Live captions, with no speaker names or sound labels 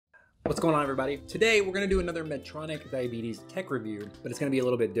What's going on, everybody? Today we're going to do another Medtronic Diabetes tech review, but it's going to be a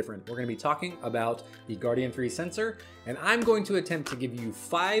little bit different. We're going to be talking about the Guardian 3 sensor, and I'm going to attempt to give you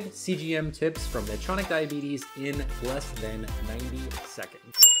 5 CGM tips from Medtronic Diabetes in less than 90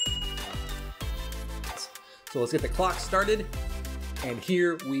 seconds. So let's get the clock started, and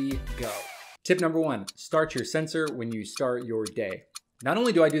here we go. Tip number 1, start your sensor when you start your day. Not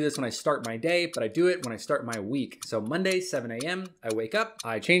only do I do this when I start my day, but I do it when I start my week. So Monday, 7 a.m., I wake up,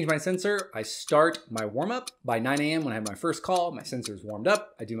 I change my sensor, I start my warm-up. By 9 a.m. when I have my first call, my sensor's warmed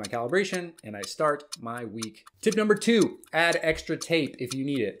up, I do my calibration, and I start my week. Tip number 2, add extra tape if you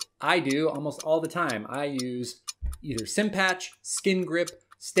need it. I do almost all the time. I use either SimPatch, Skin Grip,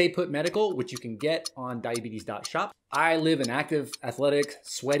 Stay Put Medical, which you can get on diabetes.shop. I live an active, athletic,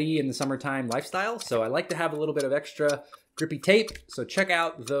 sweaty in the summertime lifestyle, so I like to have a little bit of extra grippy tape, so check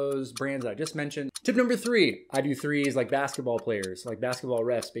out those brands I just mentioned. Tip number 3, I do threes like basketball players, like basketball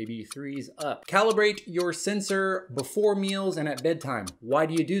refs, baby, threes up. Calibrate your sensor before meals and at bedtime. Why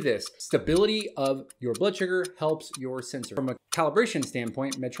do you do this? Stability of your blood sugar helps your sensor. From a calibration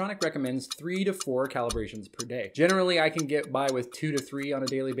standpoint, Medtronic recommends 3 to 4 calibrations per day. Generally, I can get by with 2 to 3 on a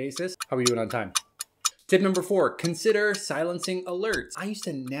daily basis. How are we doing on time? Tip number 4, consider silencing alerts. I used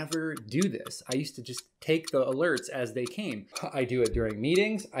to never do this. I used to just take the alerts as they came. I do it during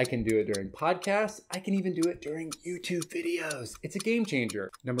meetings. I can do it during podcasts. I can even do it during YouTube videos. It's a game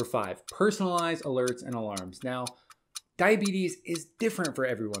changer. Number 5, personalize alerts and alarms. Now, diabetes is different for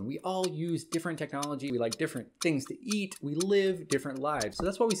everyone. We all use different technology. We like different things to eat. We live different lives. So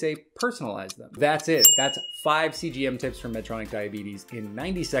that's why we say personalize them. That's it. That's 5 CGM tips from Medtronic Diabetes in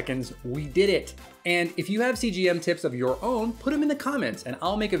 90 seconds. We did it. And if you have CGM tips of your own, put them in the comments and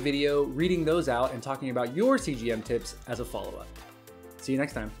I'll make a video reading those out and talking about your CGM tips as a follow-up. See you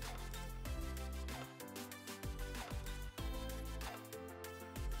next time.